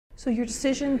So your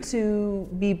decision to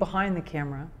be behind the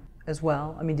camera as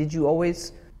well, I mean, did you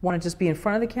always want to just be in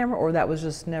front of the camera, or that was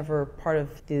just never part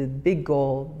of the big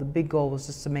goal? The big goal was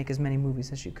just to make as many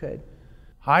movies as you could.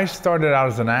 I started out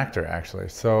as an actor, actually.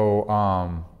 So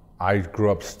I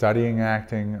grew up studying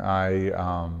acting. I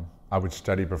would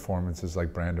study performances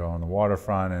like Brando on the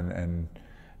Waterfront and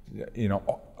you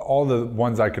know, all the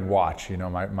ones I could watch. You know,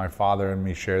 my father and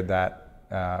me shared that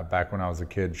back when I was a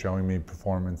kid, showing me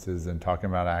performances and talking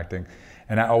about acting.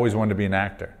 And I always wanted to be an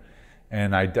actor.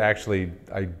 And I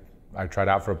tried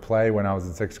out for a play when I was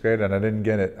in 6th grade, and I didn't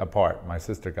get a part. My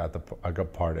sister got a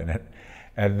part in it.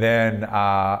 And then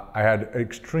I had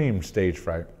extreme stage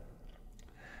fright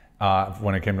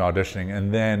when it came to auditioning.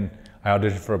 And then I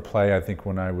auditioned for a play, I think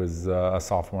when I was a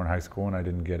sophomore in high school, and I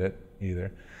didn't get it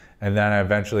either. And then I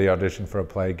eventually auditioned for a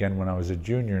play again when I was a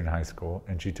junior in high school,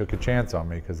 and she took a chance on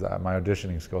me because my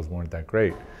auditioning skills weren't that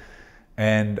great.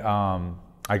 And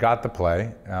I got the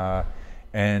play,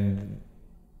 and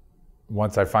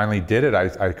once I finally did it,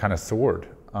 I kind of soared.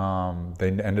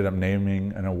 They ended up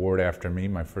naming an award after me,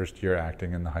 my first year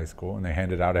acting in the high school, and they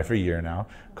hand it out every year now,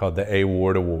 called the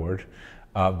A-Ward Award,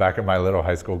 back at my little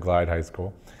high school, Glide High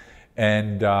School.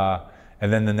 And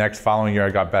then the next following year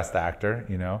I got Best Actor,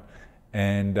 you know,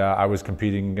 and I was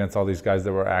competing against all these guys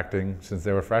that were acting since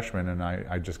they were freshmen, and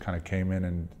I just kind of came in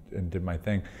and did my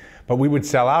thing. But we would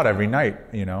sell out every night,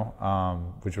 you know,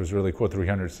 which was really cool,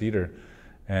 300-seater.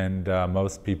 And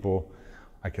most people,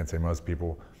 I can't say most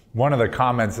people, one of the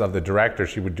comments of the director,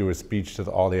 she would do a speech to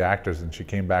all the actors, and she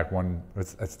came back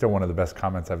it's still one of the best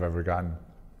comments I've ever gotten,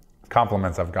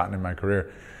 compliments I've gotten in my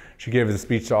career. She gave the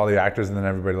speech to all the actors, and then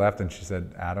everybody left, and she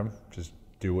said, "Adam, just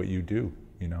do what you do,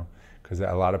 you know, because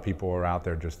a lot of people are out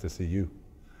there just to see you."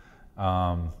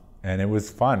 And it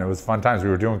was fun. It was fun times. We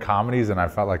were doing comedies, and I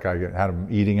felt like I had them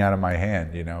eating out of my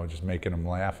hand, you know, just making them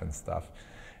laugh and stuff.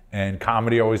 And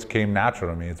comedy always came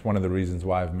natural to me. It's one of the reasons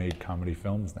why I've made comedy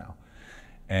films now.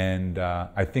 And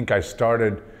I think I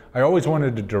always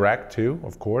wanted to direct too,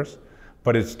 of course,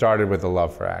 but it started with a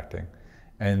love for acting.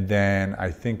 And then I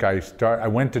think I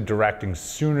went to directing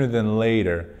sooner than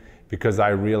later because I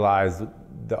realized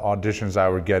the auditions I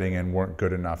were getting in weren't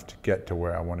good enough to get to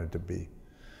where I wanted to be.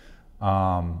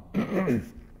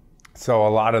 So a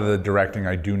lot of the directing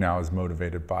I do now is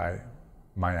motivated by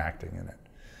my acting in it.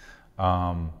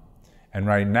 And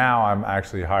right now I'm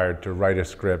actually hired to write a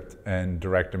script and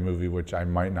direct a movie which I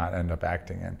might not end up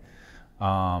acting in.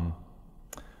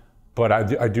 But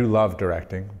I do love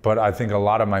directing, but I think a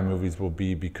lot of my movies will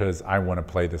be because I want to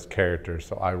play this character,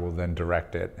 so I will then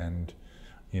direct it, and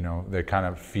you know, they kind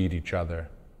of feed each other,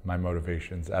 my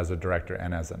motivations as a director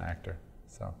and as an actor.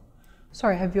 So.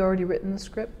 Sorry, have you already written the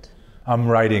script? I'm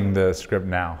writing the script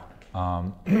now.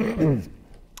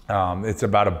 It's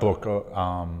about a book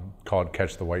called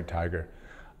Catch the White Tiger.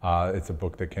 It's a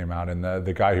book that came out, and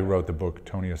the guy who wrote the book,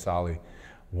 Tony Asali,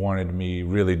 wanted me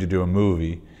really to do a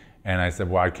movie, and I said,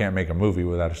 well, I can't make a movie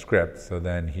without a script, so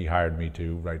then he hired me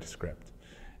to write a script,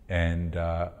 and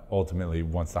ultimately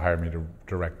wants to hire me to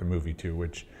direct the movie too,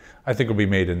 which I think will be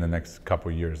made in the next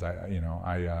couple of years.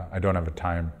 I don't have a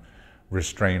time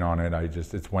restraint on it.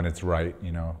 It's when it's right,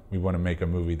 you know. We want to make a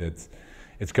movie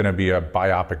it's going to be a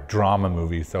biopic drama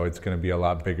movie, so it's going to be a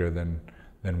lot bigger than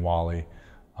WALLY.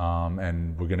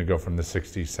 And we're going to go from the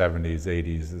 60s, 70s,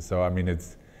 80s. So I mean,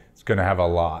 it's going to have a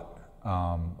lot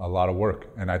of work,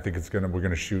 and I think we're going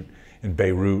to shoot in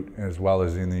Beirut as well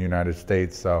as in the United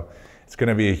States. So it's going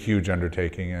to be a huge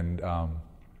undertaking, and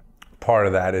part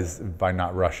of that is by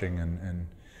not rushing, and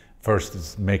first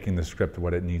is making the script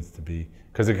what it needs to be,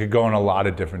 because it could go in a lot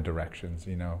of different directions.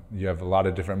 You know, you have a lot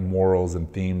of different morals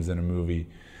and themes in a movie.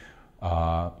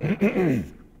 You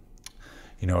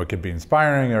know, it could be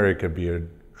inspiring, or it could be a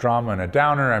drama and a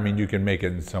downer. I mean, you can make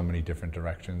it in so many different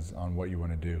directions on what you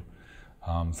want to do.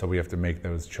 So we have to make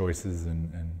those choices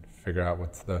and figure out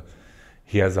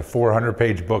he has a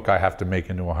 400-page book I have to make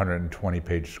into a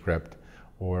 120-page script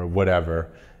or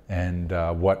whatever. And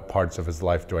what parts of his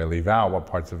life do I leave out? What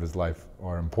parts of his life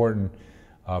are important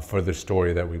for the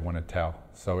story that we want to tell?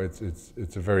 So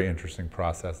it's a very interesting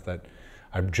process that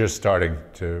we're starting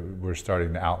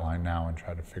to outline now and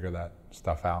try to figure that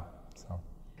stuff out. So.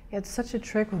 Yeah, it's such a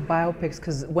trick with biopics,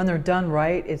 because when they're done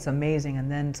right, it's amazing, and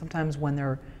then sometimes when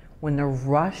they're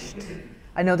rushed,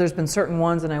 I know there's been certain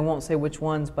ones, and I won't say which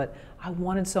ones, but I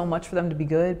wanted so much for them to be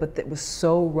good, but it was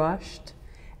so rushed,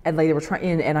 and like they were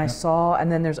trying, and I saw,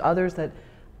 and then there's others that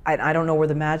I don't know where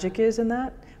the magic is in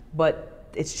that, but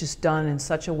it's just done in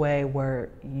such a way where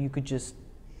you could just,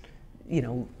 you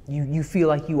know, you feel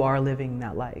like you are living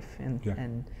that life,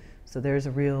 and so there's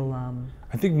a real.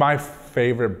 I think my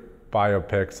favorite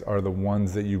biopics are the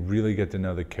ones that you really get to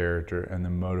know the character and the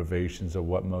motivations of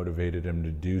what motivated him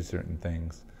to do certain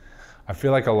things. I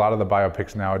feel like a lot of the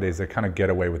biopics nowadays, they kind of get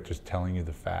away with just telling you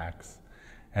the facts.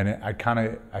 And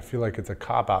I feel like it's a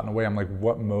cop-out in a way. I'm like,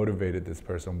 what motivated this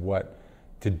person? What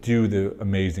to do the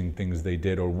amazing things they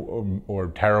did,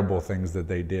 or terrible things that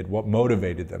they did? What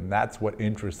motivated them? That's what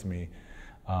interests me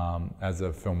as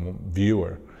a film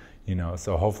viewer. You know,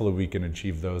 so hopefully we can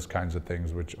achieve those kinds of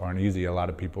things, which aren't easy. A lot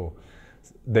of people,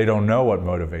 they don't know what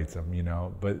motivates them, you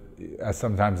know, but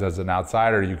sometimes as an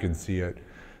outsider, you can see it.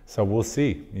 So we'll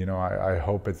see. You know, I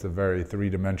hope it's a very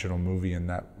three-dimensional movie, and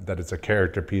that it's a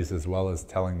character piece as well as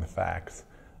telling the facts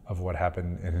of what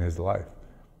happened in his life.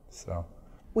 So.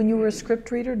 When you were a script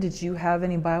reader, did you have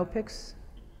any biopics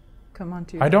come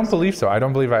onto your I don't believe so. I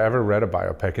don't believe I ever read a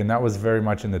biopic, and that was very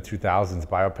much in the 2000s.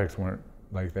 Biopics weren't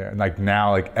like there. And like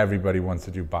now, like everybody wants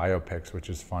to do biopics, which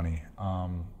is funny.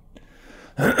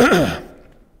 I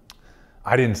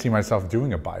didn't see myself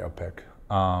doing a biopic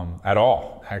at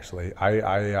all, actually.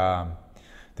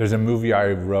 There's a movie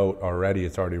I wrote already,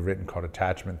 it's already written, called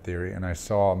Attachment Theory, and I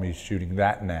saw me shooting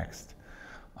that next.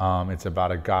 It's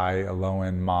about a guy, a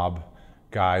low-end mob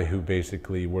guy who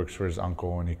basically works for his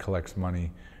uncle, and he collects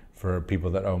money for people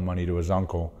that owe money to his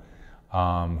uncle,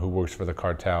 who works for the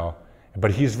cartel.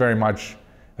 But he's very much,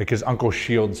 like, his uncle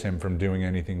shields him from doing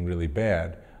anything really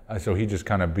bad. So he just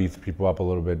kind of beats people up a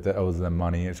little bit that owes them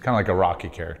money. It's kind of like a Rocky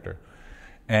character.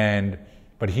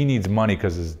 But he needs money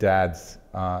because his dad's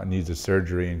needs a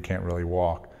surgery and can't really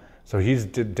walk. So he's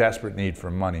in desperate need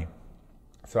for money.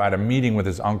 So at a meeting with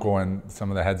his uncle and some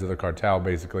of the heads of the cartel,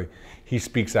 basically, he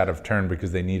speaks out of turn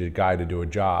because they need a guy to do a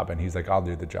job. And he's like, I'll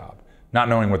do the job, not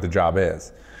knowing what the job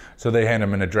is. So they hand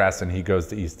him an address, and he goes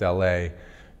to East LA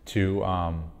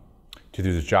to do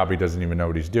this job. He doesn't even know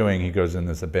what he's doing. He goes in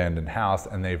this abandoned house,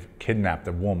 and they've kidnapped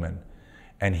a woman,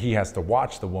 and he has to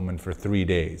watch the woman for 3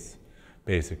 days,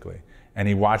 basically. And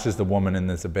he watches the woman in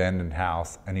this abandoned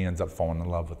house, and he ends up falling in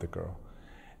love with the girl.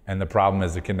 And the problem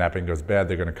is, the kidnapping goes bad.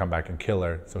 They're going to come back and kill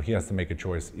her. So he has to make a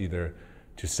choice, either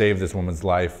to save this woman's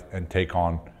life and take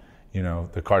on, you know,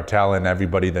 the cartel and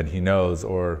everybody that he knows,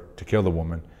 or to kill the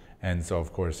woman. And so,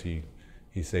 of course, he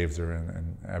saves her,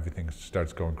 and everything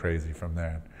starts going crazy from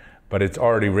there. But it's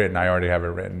already written. I already have it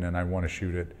written, and I want to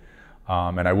shoot it,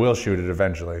 and I will shoot it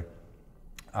eventually.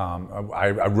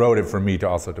 I wrote it for me to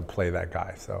also to play that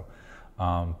guy. So,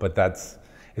 but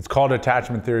it's called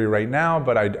Attachment Theory right now,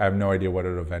 but I have no idea what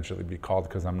it'll eventually be called,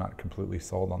 because I'm not completely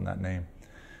sold on that name.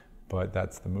 But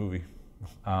that's the movie,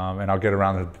 and I'll get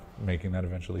around to making that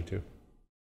eventually too.